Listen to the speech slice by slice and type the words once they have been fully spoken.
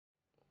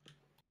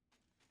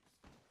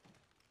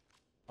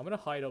I'm gonna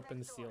hide up in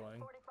the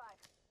ceiling.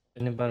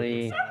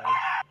 Anybody?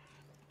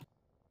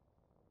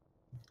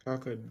 I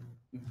could.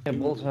 Yeah,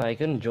 Bolton, I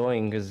couldn't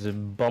join because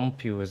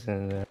Bumpy was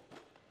in there.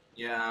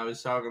 Yeah, I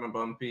was talking to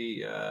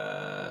Bumpy.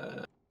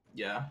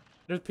 Yeah.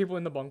 There's people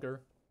in the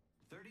bunker.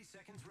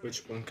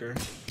 Which bunker?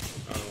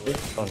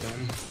 Which bunker?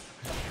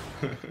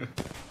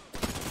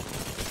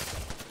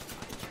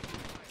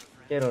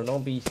 Jadow,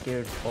 don't be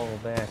scared to fall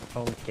back.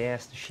 I'll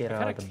gas the shit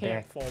out of the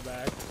back. Fall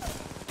back.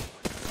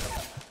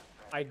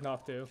 I'd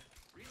not do.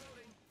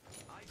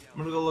 I'm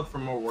gonna go look for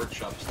more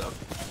workshop stuff.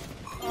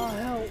 Oh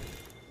hell!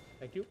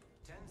 Thank you.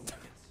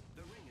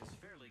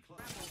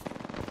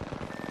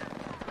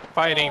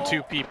 Fighting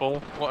two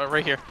people. Well,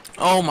 right here.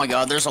 Oh my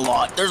god, there's a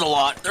lot. There's a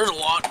lot. There's a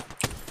lot.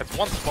 It's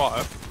one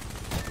spot.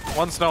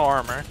 One's no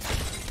armor.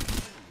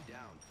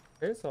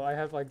 Okay, so I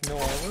have like no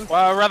armor.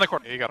 Well, around the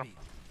corner. You got him.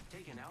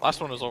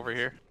 Last one was over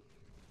here.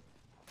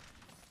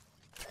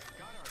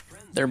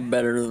 They're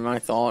better than I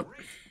thought.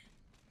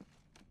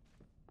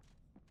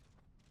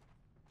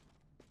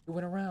 You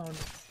went around.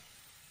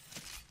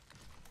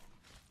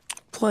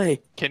 Play.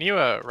 Can you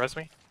res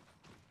me?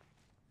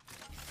 A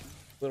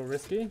little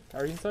risky.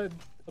 Are you inside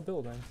a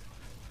building?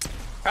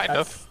 Kind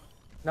That's of.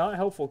 not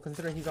helpful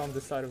considering he's on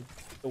this side of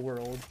the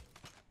world.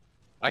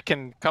 I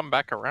can come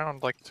back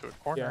around like to a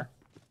corner.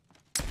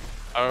 Yeah.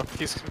 Oh,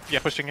 he's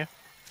pushing you.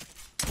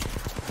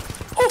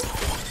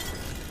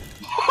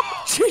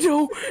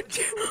 Jadow!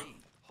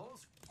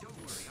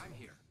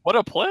 What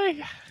a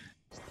play!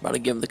 About to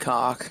give him the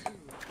cock.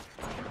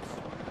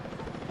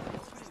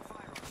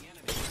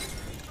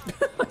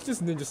 I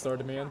just ninja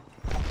started, man.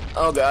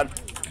 Oh god.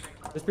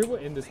 There's people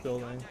in this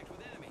building.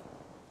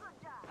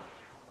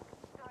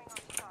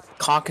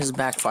 Cock has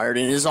backfired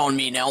and is on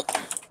me now.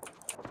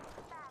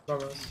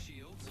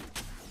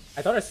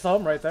 I thought I saw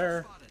him right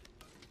there.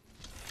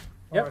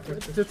 Yep,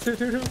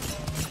 two.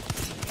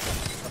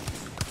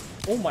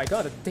 Oh my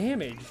god, the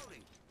damage!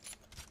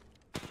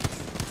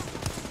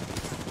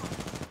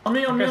 On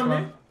me.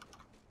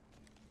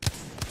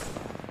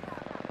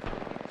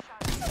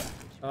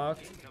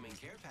 Knocked.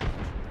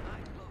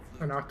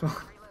 I knocked one.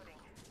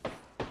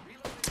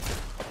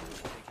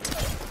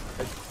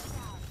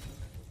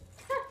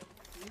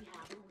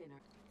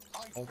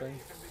 Holding.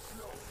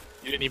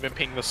 You didn't even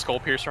ping the skull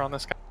piercer on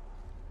this guy.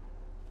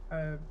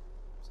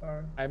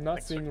 Sorry. I'm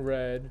not seeing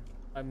red.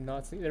 I'm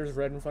not seeing. There's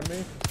red in front of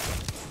me.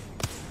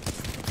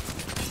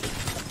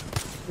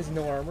 There's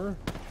no armor.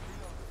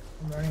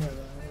 I'm running away.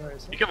 Where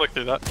is it? You can look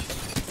through that.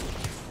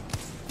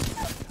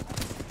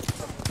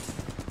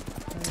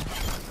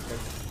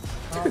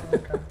 Oh,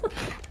 okay.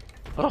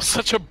 Oh,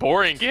 such a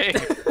boring game.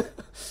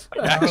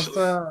 Like, actually.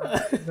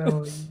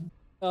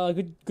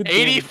 Good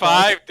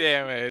 85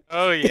 damage.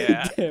 Oh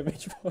yeah.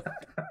 Damage.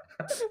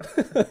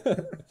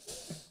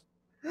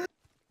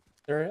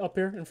 They're up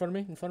here in front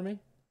of me. I'm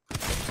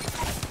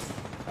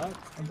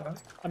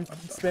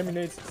spamming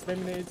nades.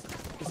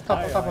 On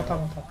top.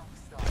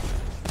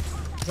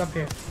 He's up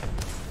here.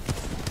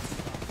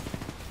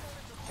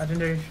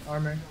 Legendary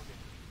armor.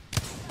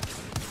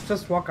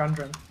 Just walk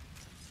under him.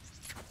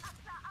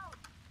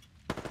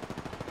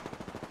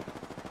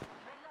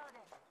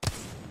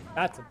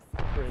 That's a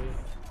pretty.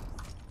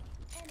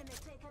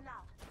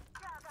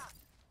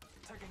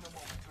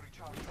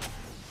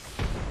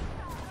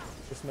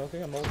 You're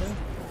smoking, I'm holding.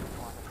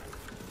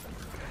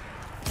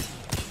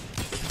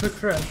 Look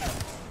fresh.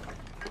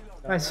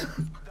 Nice.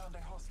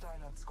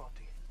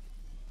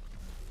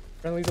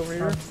 Friendly's over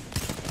here.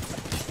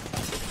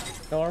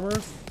 No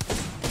armor.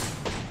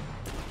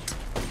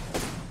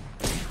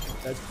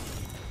 Dead.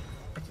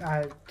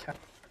 I can't.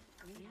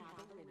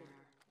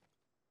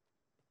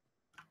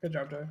 Good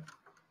job, Joe.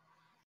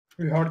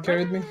 You hard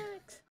carried me.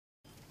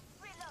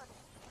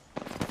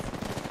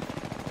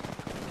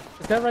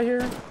 Is that right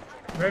here?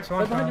 Right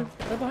Behind you.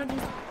 Right behind you.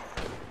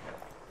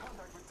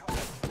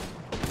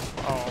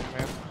 Oh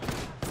man.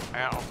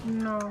 Ow.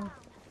 No.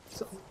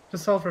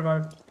 Just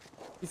self-revive.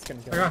 He's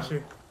gonna I got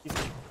you.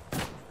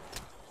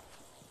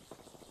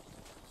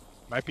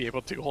 Might be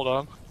able to. Hold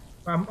on.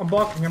 I'm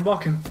blocking.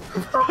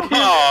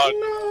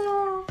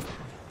 Oh, no.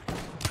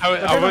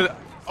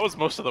 I was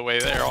most of the way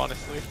there,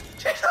 honestly.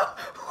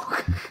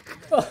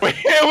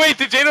 Wait,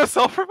 did Jadow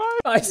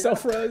self-revive? I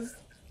self-res.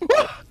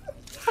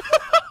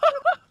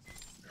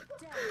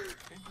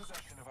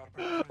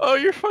 Oh,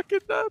 you're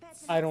fucking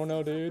nuts. I don't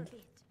know, dude.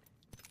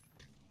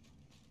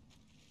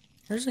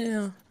 There's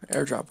a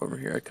airdrop over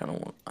here. I kind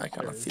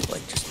of feel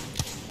like just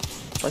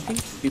swiping.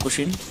 People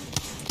shooting.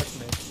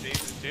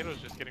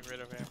 Jadow's just getting rid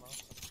of ammo.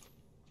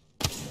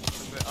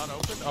 Is it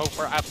unopened? Oh,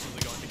 we're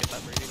absolutely going to get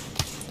that Brady.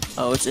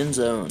 Oh, it's in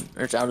zone.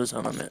 Or it's out of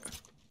zone, I meant.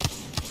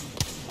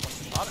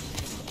 Shot it.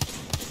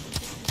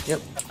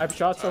 Yep. I have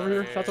shots over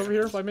here. Shots over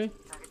here by me.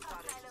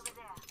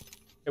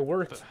 It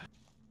worked.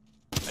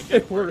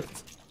 It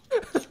worked.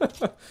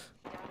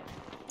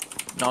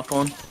 Knocked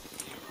one.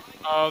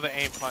 Oh, the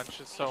aim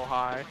punch is so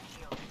high.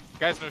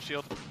 Guys, no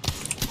shield.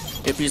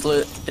 Yep, he's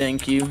lit.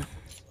 Thank you.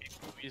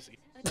 Easy.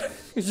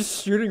 He's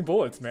just shooting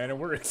bullets, man. It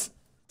works.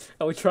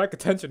 I'll attract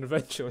attention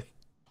eventually.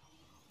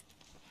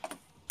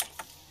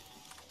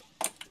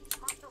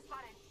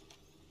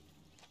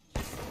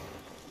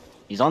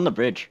 He's on the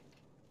bridge.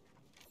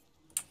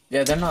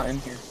 Yeah, they're not in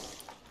here.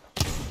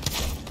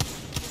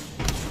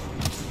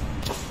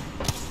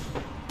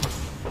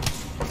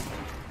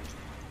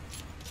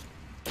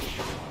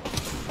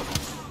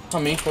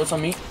 On me, close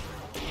on me.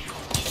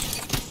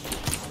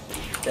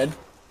 Dead.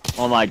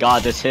 Oh my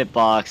god, this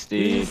hitbox,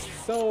 dude. He's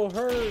so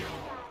hurt.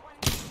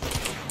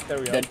 There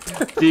we go. Dead.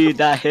 Dude,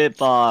 that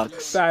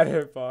hitbox. Bad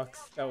hitbox.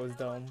 That was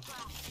dumb.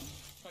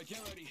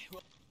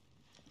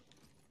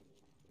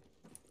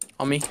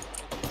 On me.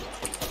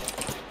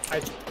 I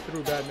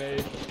threw bad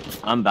nade.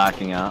 I'm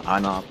backing out.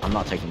 I'm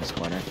not taking this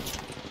corner.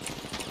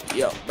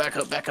 Yo, back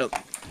up, back up.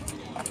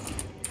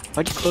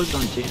 Why'd you close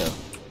on Jadow?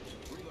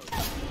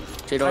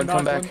 Jadow,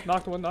 come back.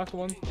 Knocked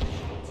one.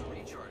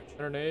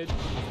 Grenade.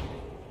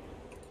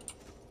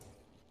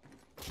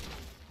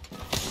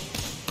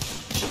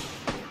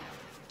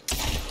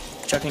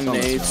 Checking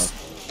nades.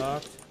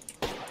 Knocked.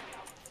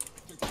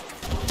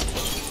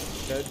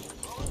 Dead.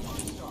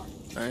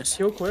 Nice.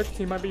 Heal quick.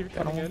 He might be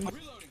coming in.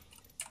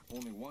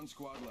 Only one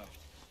squad left.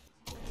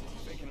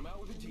 Faking him out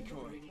with a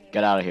decoy.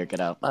 Get out of here. Get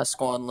out. Last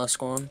squad, last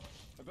squad.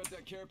 I bet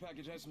that care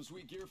package has some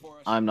sweet gear for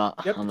us. I'm not.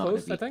 Yep, I'm not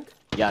close, gonna I think.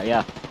 Yeah,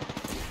 yeah.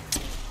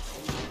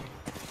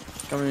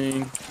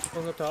 Coming.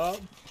 Going up top.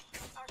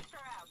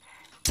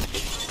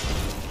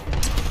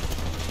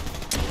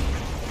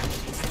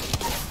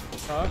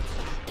 Knocked.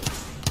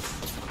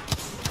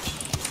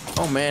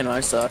 Oh man,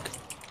 I suck.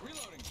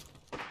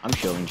 I'm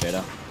shielding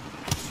Jadow.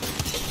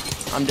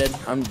 I'm dead.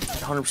 I'm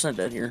 100%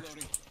 dead here.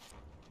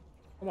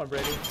 Come on,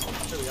 Brady.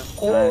 There we go.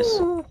 Nice.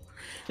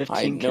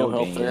 15 no kill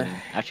help game.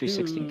 there. Actually,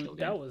 16 Dude, kill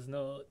that game. was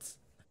nuts.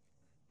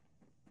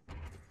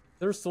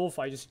 Their soul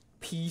fight just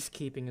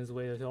peacekeeping his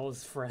way with all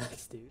his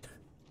frags, dude.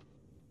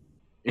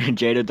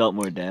 Jadow dealt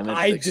more damage.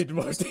 I did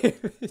more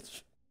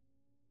damage.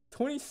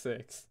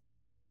 26.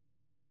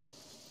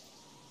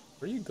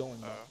 Where are you going,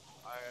 bro?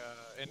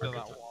 Into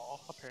that wall,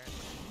 apparently.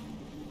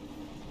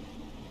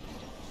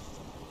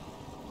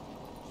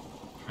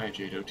 Hi,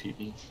 Jadow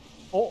TV.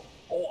 Oh,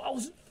 I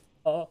was.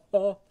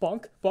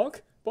 Bonk.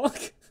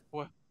 What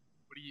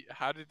do you?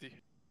 How did you?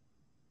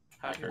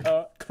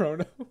 Hacker.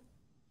 Chrono.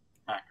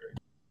 Hacker.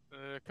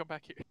 Come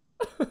back here.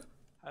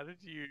 How did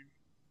you?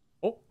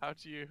 Oh.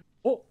 How'd you?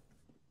 Oh.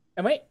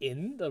 Am I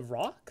in the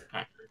rock?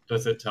 Hacker.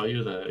 Does it tell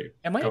you the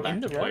Am I go in back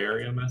the to rock? play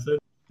area message?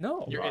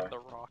 No. You're are. in the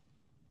rock.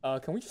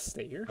 Can we just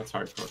stay here? That's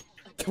hardcore.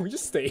 Can we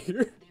just stay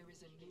here?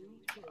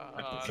 If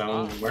the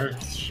zone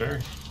works, sure.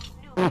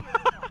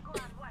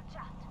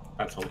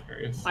 That's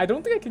hilarious. I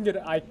don't think I can get.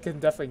 I can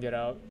definitely get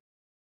out.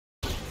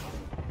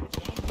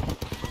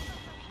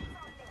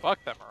 Fuck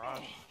that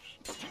Mirage.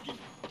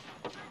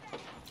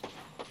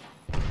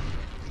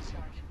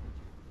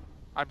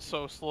 I'm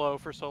so slow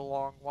for so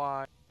long.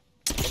 Why?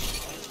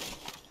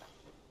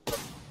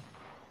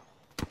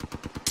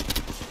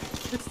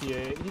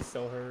 68. He's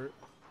still hurt.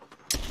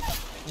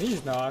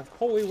 He's knocked.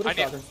 Holy, what a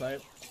shotgun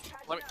snipe.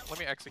 Let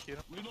me execute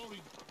him.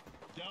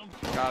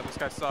 God, this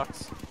guy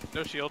sucks.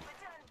 No shield.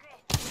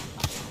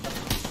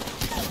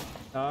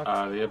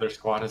 Knocked. The other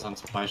squad is on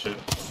supply ship.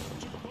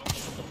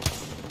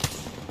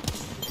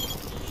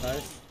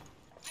 Nice.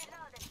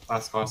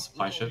 Last squad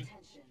supply ship.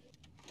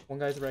 One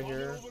guy's right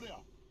here.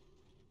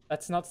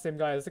 That's not the same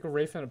guy. It's like a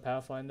Wraith and a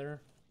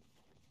Pathfinder.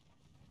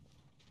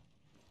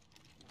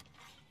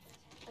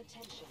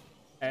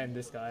 And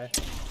this guy.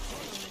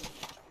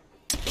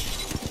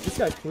 This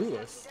guy's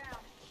clueless.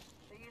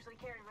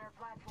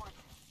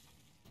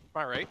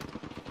 Am I right?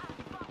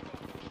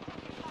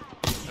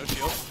 No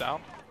shield.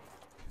 Down.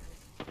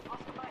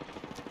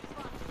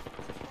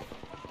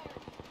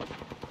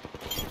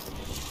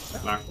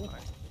 Knock.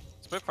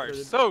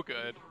 Spitfire's so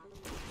good.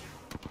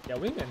 Yeah,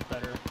 Wingman's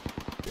better.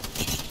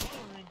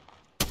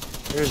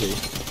 Where is he?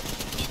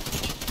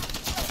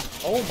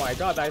 Oh my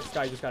god, that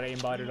guy just got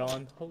aimbotted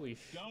on. Holy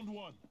sh.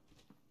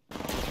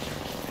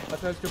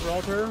 That's guy's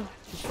Gibraltar.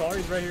 He's sorry,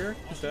 he's right here.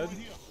 He's dead.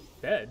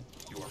 Dead.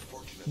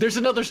 There's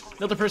another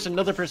person.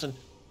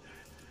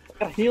 I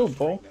got healed,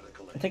 bro.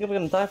 I think I'm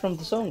gonna die from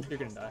the zone. You're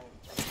gonna die.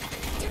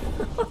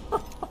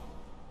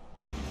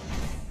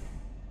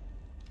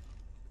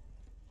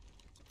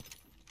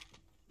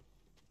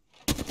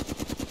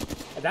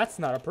 That's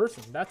not a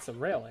person, that's a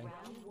railing.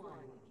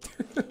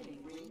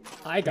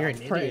 I got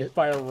pranked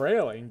by a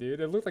railing, dude.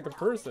 It looked like a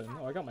person.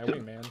 Oh, I got my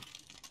wingman.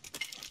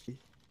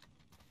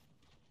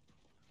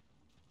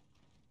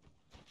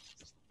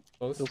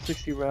 Close. Those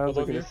 60 rounds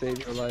are Above gonna you. save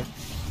your life.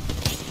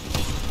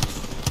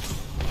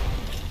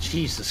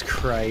 Jesus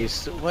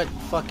Christ! What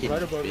fucking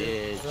Right above you.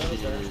 bitch? Right up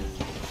there.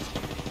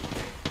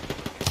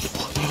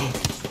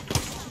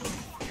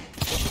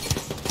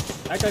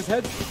 That guy's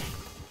head.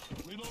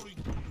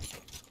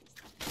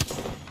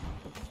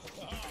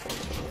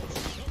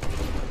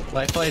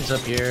 Lifeline's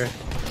up here.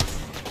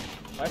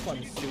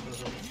 Lifeline's super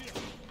hurt.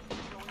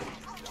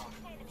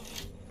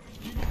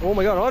 Oh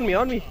my god, on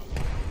me!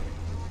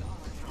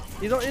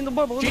 He's in the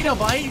bubble. Jadow,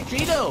 behind you,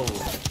 Jadow!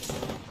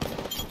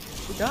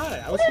 You got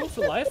it. I was supposed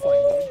to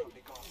lifeline, dude.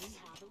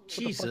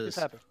 Jesus.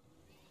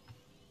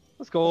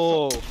 Let's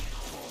go.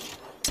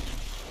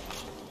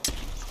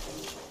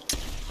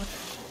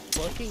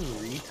 fucking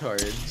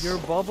retards. Your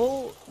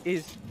bubble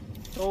is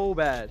so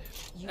bad.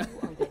 You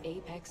are the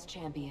Apex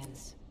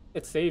champions.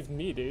 It saved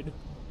me, dude.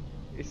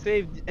 It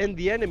saved and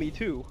the enemy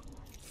too.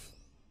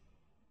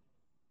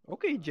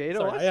 Okay, Jadow,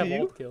 Sorry, I I have see all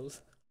you. the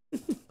kills.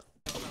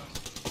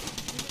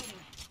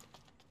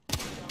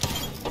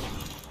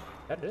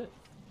 That it.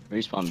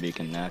 Respawn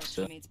beacon next.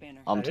 I'm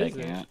That is taking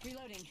it. it.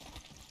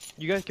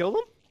 You guys killed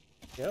him?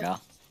 Yep. Yeah.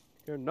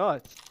 You're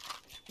nuts.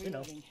 You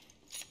know.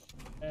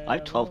 I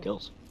have 12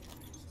 kills.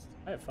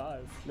 I have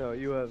 5. No,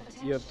 you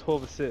have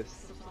 12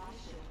 assists.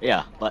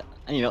 Yeah, but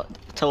you know,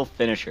 12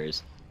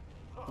 finishers.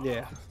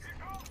 Yeah.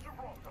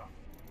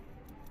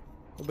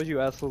 I bet you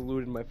asshole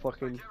looted my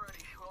fucking.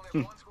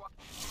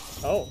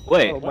 Oh.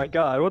 Wait. Oh my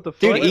god, what the fuck?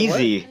 Dude, Wait,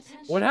 easy.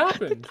 What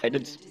happened?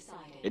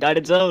 It died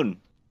its own.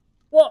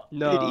 What?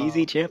 No. Dude,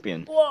 easy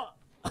champion. What?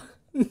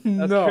 That's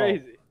No.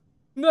 crazy.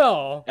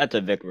 No. That's a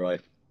Vic Roy.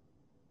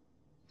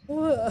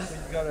 What? He's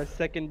got a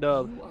second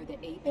dub.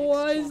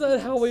 Why is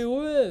that how we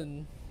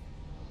win?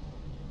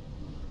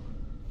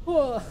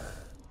 What?